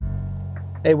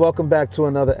Hey, welcome back to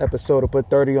another episode of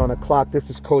Put 30 on the Clock. This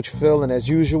is Coach Phil, and as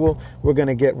usual, we're going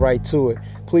to get right to it.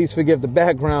 Please forgive the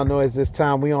background noise this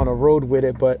time. We on a road with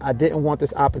it, but I didn't want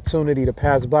this opportunity to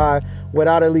pass by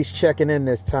without at least checking in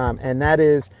this time, and that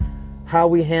is how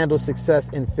we handle success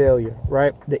and failure,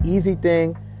 right? The easy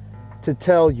thing to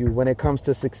tell you when it comes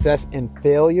to success and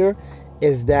failure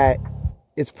is that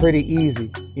it's pretty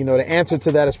easy. You know, the answer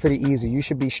to that is pretty easy. You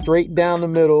should be straight down the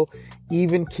middle,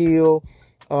 even keel,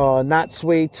 not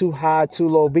sway too high, too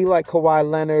low. Be like Kawhi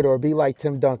Leonard or be like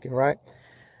Tim Duncan, right?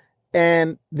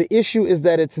 And the issue is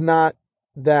that it's not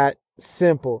that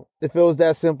simple. If it was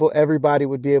that simple, everybody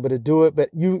would be able to do it.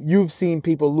 But you've seen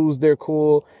people lose their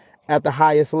cool at the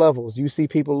highest levels. You see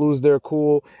people lose their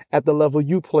cool at the level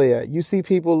you play at. You see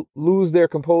people lose their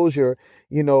composure,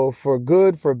 you know, for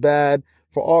good, for bad,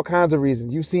 for all kinds of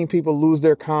reasons. You've seen people lose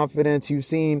their confidence. You've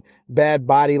seen bad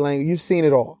body language. You've seen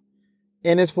it all.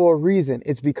 And it's for a reason.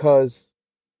 It's because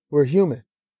we're human.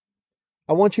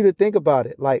 I want you to think about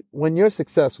it. Like when you're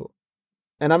successful,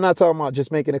 and I'm not talking about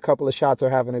just making a couple of shots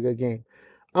or having a good game.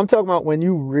 I'm talking about when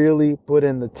you really put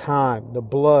in the time, the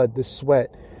blood, the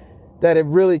sweat that it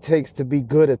really takes to be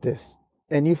good at this.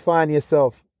 And you find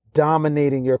yourself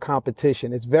dominating your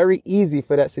competition. It's very easy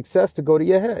for that success to go to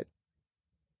your head.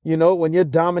 You know, when you're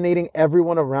dominating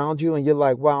everyone around you and you're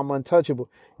like, wow, I'm untouchable.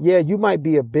 Yeah, you might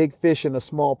be a big fish in a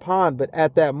small pond, but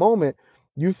at that moment,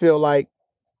 you feel like,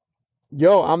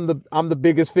 yo, I'm the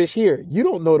biggest fish here. You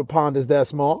don't know the pond is that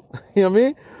small. You know what I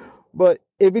mean? But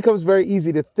it becomes very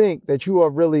easy to think that you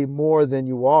are really more than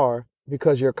you are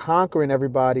because you're conquering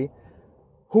everybody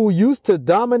who used to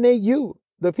dominate you.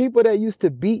 The people that used to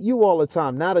beat you all the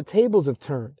time. Now the tables have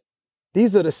turned.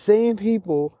 These are the same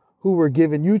people who were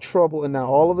giving you trouble, and now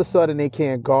all of a sudden they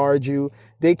can't guard you.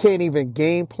 They can't even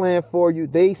game plan for you.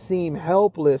 They seem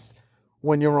helpless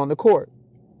when you're on the court.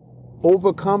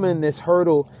 Overcoming this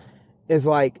hurdle is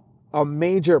like a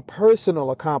major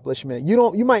personal accomplishment.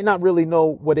 You might not really know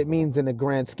what it means in the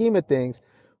grand scheme of things,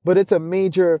 but it's a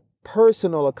major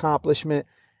personal accomplishment.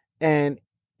 And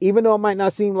even though it might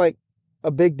not seem like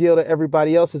a big deal to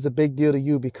everybody else, it's a big deal to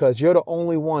you because you're the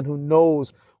only one who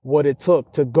knows what it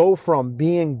took to go from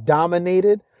being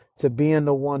dominated to being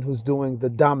the one who's doing the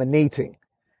dominating.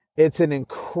 It's an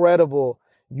incredible,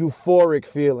 euphoric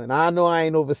feeling. I know I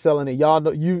ain't overselling it. Y'all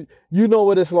know, you know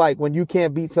what it's like when you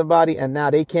can't beat somebody and now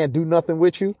they can't do nothing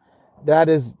with you.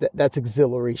 That's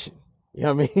exhilaration. You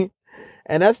know what I mean?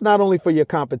 And that's not only for your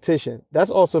competition.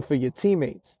 That's also for your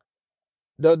teammates.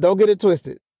 Don't get it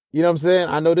twisted. You know what I'm saying?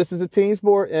 I know this is a team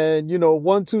sport and, you know,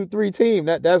 1, 2, 3 team.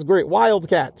 That's great.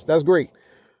 Wildcats. That's great.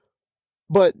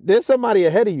 But there's somebody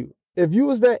ahead of you. If you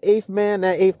was that eighth man,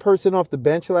 that eighth person off the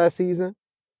bench last season,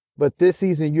 but this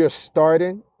season you're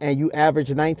starting and you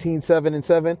average 19, 7, and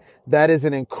 7, that is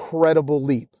an incredible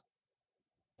leap.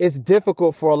 It's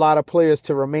difficult for a lot of players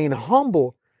to remain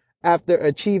humble after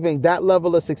achieving that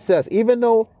level of success, even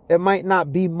though it might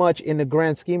not be much in the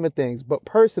grand scheme of things. But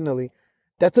personally,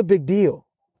 that's a big deal,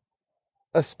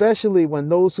 especially when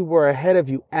those who were ahead of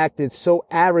you acted so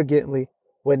arrogantly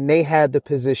when they had the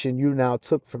position you now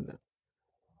took from them.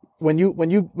 When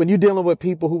you dealing with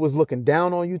people who was looking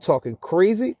down on you, talking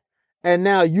crazy, and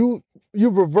now you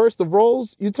reverse the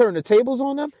roles, you turn the tables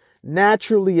on them,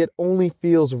 naturally it only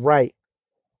feels right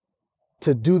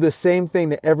to do the same thing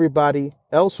that everybody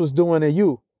else was doing to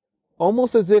you.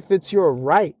 Almost as if it's your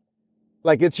right.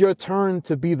 Like it's your turn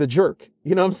to be the jerk.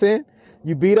 You know what I'm saying?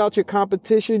 You beat out your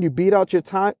competition. You beat out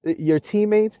your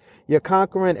teammates. You're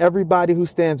conquering everybody who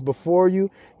stands before you.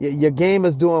 Your game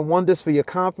is doing wonders for your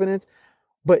confidence.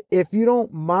 But if you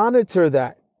don't monitor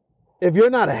that, if you're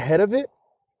not ahead of it,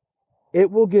 it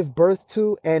will give birth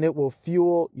to and it will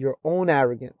fuel your own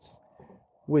arrogance,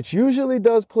 which usually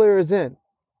does players in.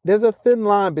 There's a thin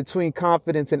line between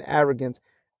confidence and arrogance.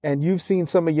 And you've seen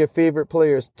some of your favorite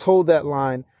players toe that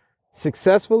line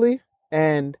successfully.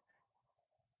 And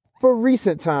for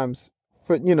recent times,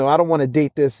 I don't want to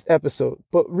date this episode,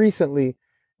 but recently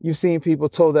you've seen people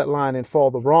toe that line and fall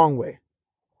the wrong way.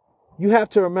 You have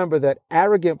to remember that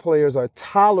arrogant players are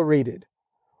tolerated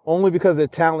only because their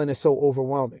talent is so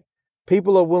overwhelming.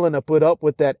 People are willing to put up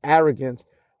with that arrogance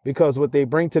because what they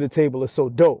bring to the table is so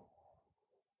dope.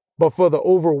 But for the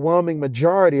overwhelming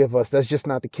majority of us, that's just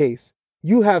not the case.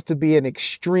 You have to be an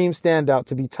extreme standout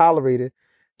to be tolerated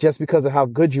just because of how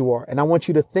good you are. And I want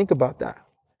you to think about that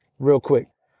real quick.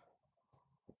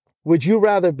 Would you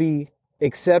rather be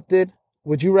accepted?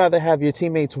 Would you rather have your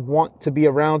teammates want to be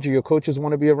around you, your coaches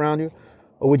want to be around you,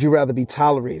 or would you rather be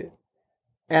tolerated?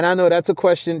 And I know that's a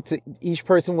question to each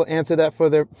person will answer that for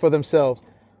themselves,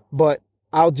 but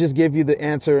I'll just give you the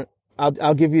answer. I'll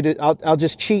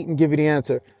just cheat and give you the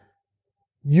answer.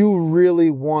 You really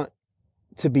want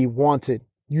to be wanted.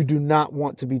 You do not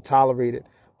want to be tolerated.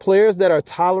 Players that are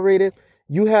tolerated,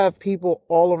 you have people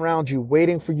all around you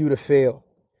waiting for you to fail.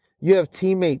 You have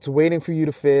teammates waiting for you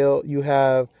to fail. You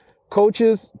have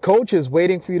coaches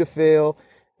waiting for you to fail.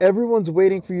 Everyone's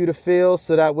waiting for you to fail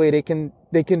so that way they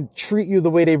can treat you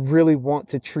the way they really want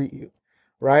to treat you,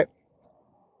 right?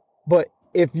 But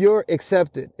if you're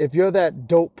accepted, if you're that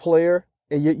dope player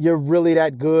and you're really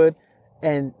that good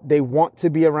and they want to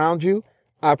be around you,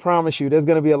 I promise you there's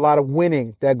going to be a lot of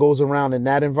winning that goes around in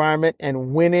that environment,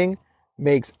 and winning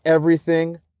makes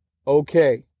everything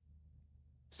okay.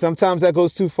 Sometimes that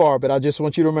goes too far, but I just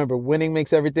want you to remember, winning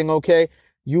makes everything okay.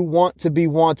 You want to be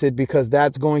wanted because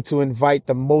that's going to invite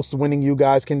the most winning you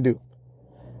guys can do.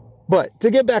 But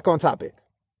to get back on topic,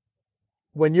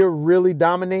 when you're really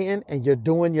dominating and you're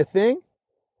doing your thing,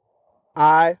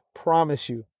 I promise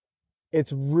you,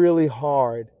 it's really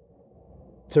hard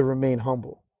to remain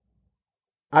humble.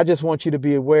 I just want you to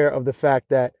be aware of the fact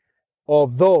that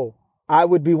although I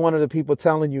would be one of the people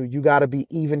telling you, you got to be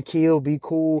even keel, be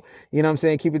cool, you know what I'm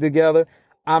saying, keep it together.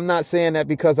 I'm not saying that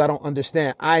because I don't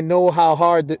understand. I know how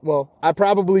hard, I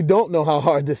probably don't know how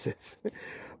hard this is,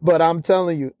 but I'm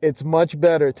telling you, it's much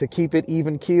better to keep it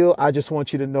even keel. I just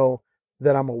want you to know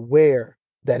that I'm aware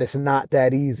that it's not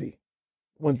that easy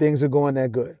when things are going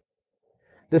that good.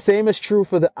 The same is true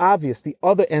for the obvious, the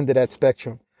other end of that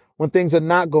spectrum. When things are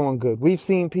not going good, we've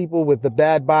seen people with the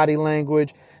bad body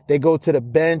language. They go to the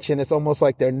bench and it's almost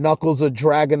like their knuckles are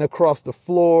dragging across the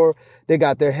floor. They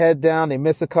got their head down. They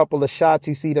miss a couple of shots.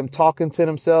 You see them talking to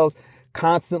themselves,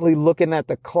 constantly looking at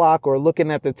the clock or looking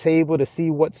at the table to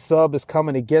see what sub is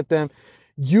coming to get them.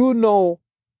 You know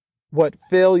what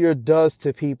failure does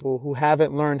to people who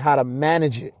haven't learned how to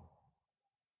manage it.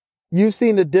 You've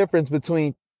seen the difference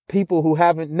between people who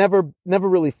never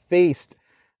really faced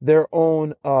their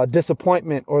own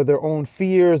disappointment or their own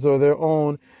fears or their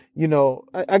own,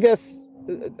 I guess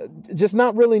just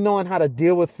not really knowing how to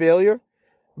deal with failure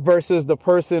versus the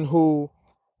person who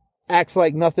acts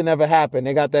like nothing ever happened.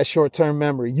 They got that short-term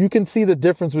memory. You can see the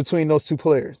difference between those two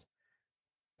players.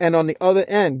 And on the other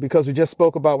end, because we just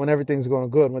spoke about when everything's going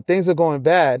good, when things are going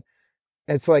bad,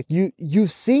 it's like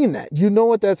you've seen that. You know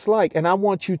what that's like. And I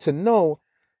want you to know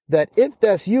that if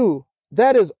that's you,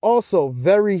 that is also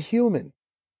very human.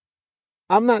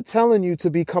 I'm not telling you to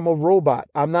become a robot.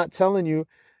 I'm not telling you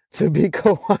to be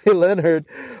Kawhi Leonard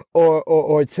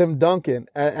or Tim Duncan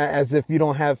as if you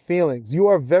don't have feelings. You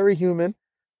are very human.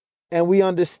 And we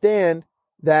understand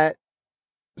that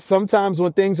sometimes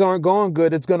when things aren't going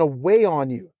good, it's going to weigh on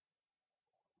you,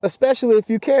 especially if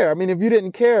you care. I mean, if you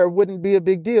didn't care, it wouldn't be a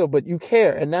big deal, but you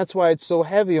care. And that's why it's so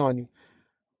heavy on you.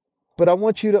 But I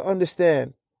want you to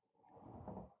understand,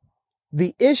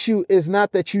 the issue is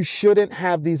not that you shouldn't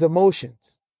have these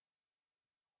emotions.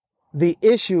 The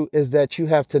issue is that you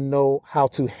have to know how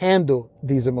to handle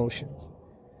these emotions.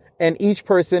 And each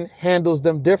person handles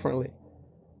them differently.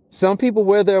 Some people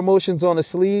wear their emotions on their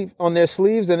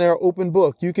sleeves, and they're an open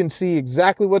book. You can see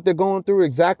exactly what they're going through,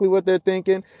 exactly what they're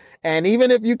thinking. And even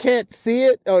if you can't see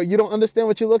it or you don't understand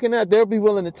what you're looking at, they'll be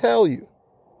willing to tell you,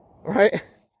 right?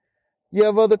 You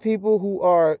have other people who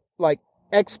are like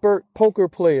expert poker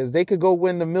players. They could go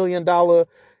win the $1 million, the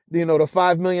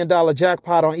 $5 million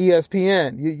jackpot on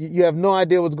ESPN. You have no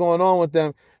idea what's going on with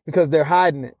them because they're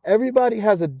hiding it. Everybody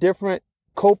has a different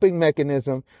coping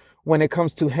mechanism when it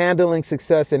comes to handling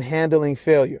success and handling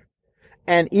failure.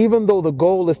 And even though the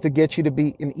goal is to get you to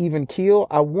be an even keel,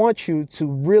 I want you to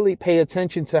really pay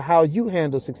attention to how you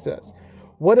handle success.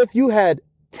 What if you had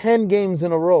 10 games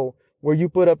in a row where you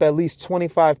put up at least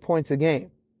 25 points a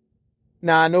game?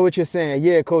 Now, I know what you're saying.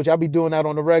 Yeah, coach, I'll be doing that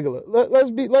on the regular.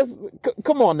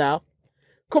 Come on now.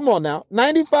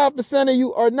 95% of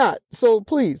you are not. So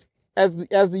please, as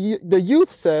the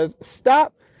youth says,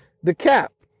 stop the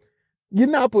cap. You're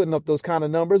not putting up those kind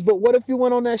of numbers. But what if you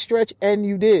went on that stretch and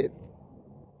you did?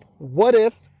 What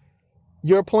if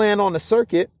you're playing on a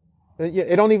circuit?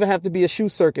 It don't even have to be a shoe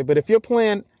circuit. But if you're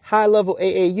playing high level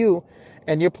AAU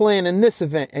and you're playing in this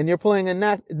event and you're playing in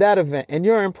that event and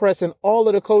you're impressing all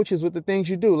of the coaches with the things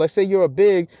you do. Let's say you're a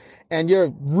big and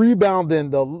you're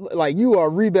rebounding you are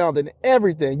rebounding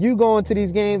everything. You go into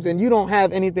these games and you don't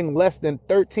have anything less than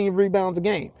 13 rebounds a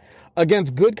game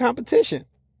against good competition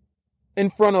in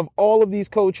front of all of these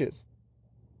coaches.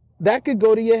 That could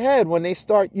go to your head when they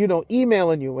start,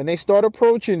 emailing you, when they start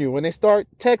approaching you, when they start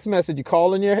text messaging,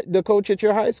 calling the coach at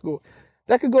your high school.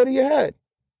 That could go to your head.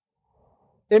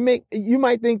 You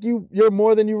might think you're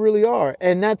more than you really are.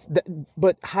 And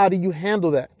but how do you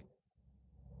handle that?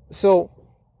 So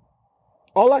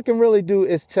all I can really do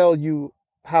is tell you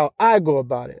how I go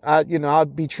about it. I'll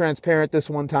be transparent this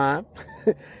one time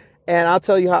and I'll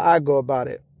tell you how I go about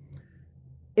it.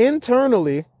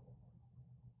 Internally,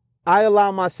 I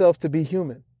allow myself to be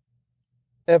human.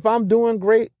 If I'm doing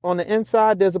great on the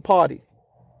inside, there's a party.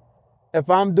 If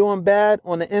I'm doing bad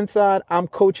on the inside, I'm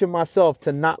coaching myself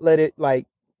to not let it like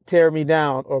tear me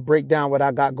down or break down what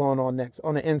I got going on next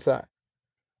on the inside.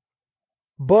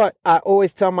 But I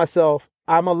always tell myself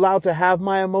I'm allowed to have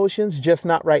my emotions, just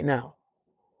not right now.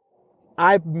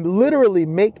 I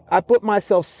put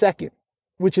myself second,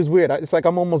 which is weird. It's like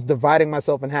I'm almost dividing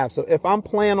myself in half. So if I'm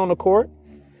playing on the court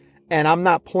and I'm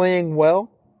not playing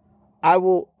well, I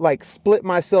will like split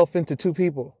myself into two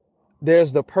people.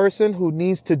 There's the person who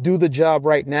needs to do the job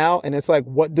right now. And it's like,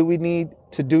 what do we need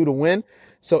to do to win?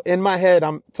 So in my head,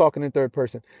 I'm talking in third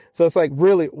person. So it's like,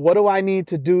 really, what do I need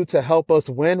to do to help us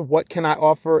win? What can I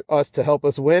offer us to help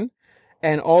us win?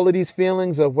 And all of these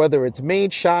feelings of whether it's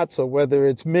made shots or whether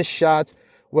it's missed shots,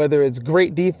 whether it's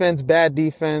great defense, bad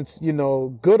defense,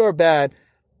 good or bad,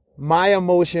 my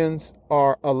emotions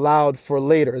are allowed for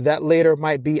later. That later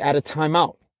might be at a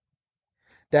timeout.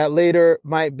 That later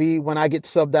might be when I get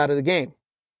subbed out of the game.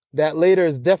 That later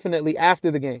is definitely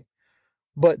after the game.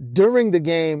 But during the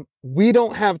game, we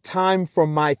don't have time for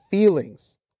my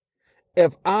feelings.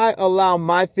 If I allow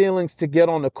my feelings to get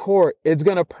on the court, it's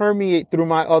going to permeate through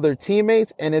my other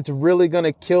teammates and it's really going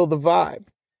to kill the vibe.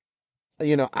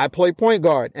 I play point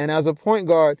guard, and as a point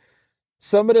guard,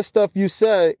 some of the stuff you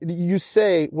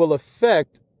say will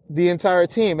affect the entire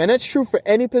team. And that's true for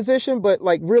any position, but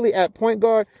like really at point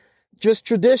guard, just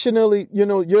traditionally,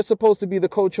 you're supposed to be the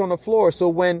coach on the floor. So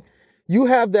when you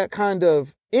have that kind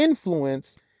of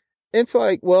influence, it's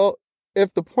like, well,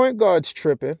 if the point guard's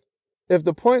tripping, if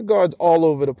the point guard's all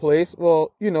over the place,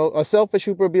 well, a selfish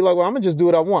hooper would be like, well, I'm going to just do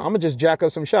what I want. I'm going to just jack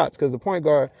up some shots because the point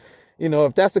guard,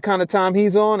 if that's the kind of time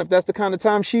he's on, if that's the kind of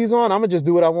time she's on, I'm going to just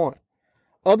do what I want.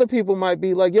 Other people might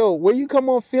be like, yo, where you come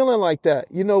on feeling like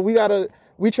that?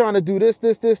 We trying to do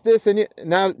this, and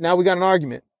now we got an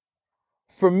argument.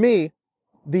 For me,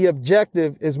 the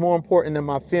objective is more important than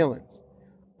my feelings.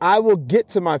 I will get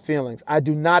to my feelings. I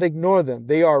do not ignore them.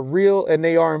 They are real and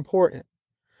they are important.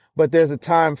 But there's a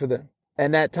time for them.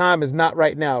 And that time is not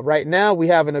right now. Right now, we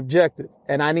have an objective.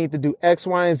 And I need to do X,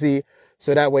 Y, and Z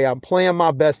so that way I'm playing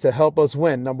my best to help us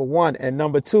win, number one. And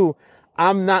number two,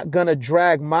 I'm not going to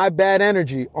drag my bad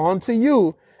energy onto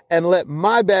you and let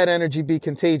my bad energy be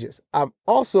contagious. I'm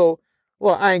also,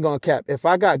 I ain't going to cap. If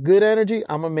I got good energy,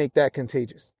 I'm going to make that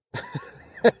contagious.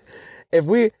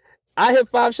 I hit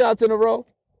 5 shots in a row,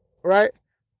 right?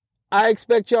 I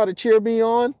expect y'all to cheer me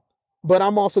on, but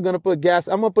I'm also going to put gas.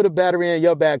 I'm going to put a battery in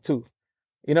your back too.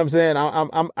 You know what I'm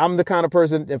saying? I'm the kind of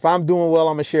person, if I'm doing well,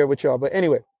 I'm going to share with y'all. But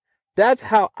anyway, that's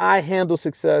how I handle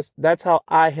success. That's how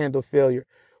I handle failure.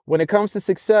 When it comes to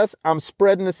success, I'm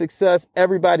spreading the success.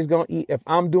 Everybody's going to eat. If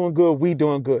I'm doing good, we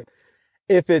doing good.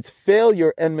 If it's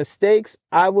failure and mistakes,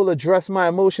 I will address my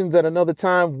emotions at another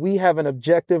time. We have an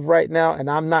objective right now, and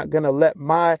I'm not going to let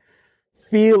my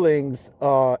feelings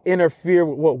interfere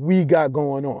with what we got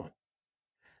going on.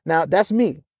 Now, that's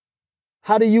me.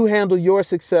 How do you handle your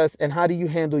success and how do you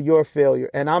handle your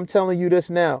failure? And I'm telling you this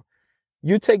now.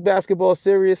 You take basketball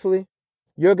seriously,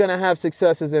 you're going to have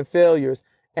successes and failures.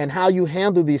 And how you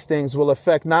handle these things will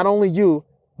affect not only you,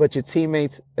 but your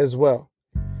teammates as well.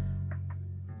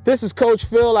 This is Coach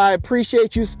Phil. I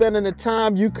appreciate you spending the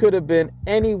time. You could have been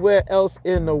anywhere else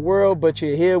in the world, but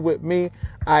you're here with me.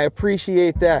 I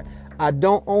appreciate that. I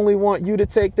don't only want you to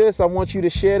take this. I want you to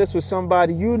share this with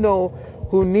somebody you know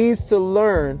who needs to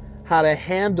learn how to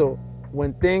handle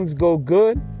when things go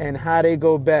good and how they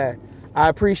go bad. I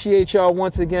appreciate y'all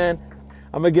once again.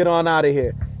 I'm going to get on out of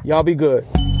here. Y'all be good.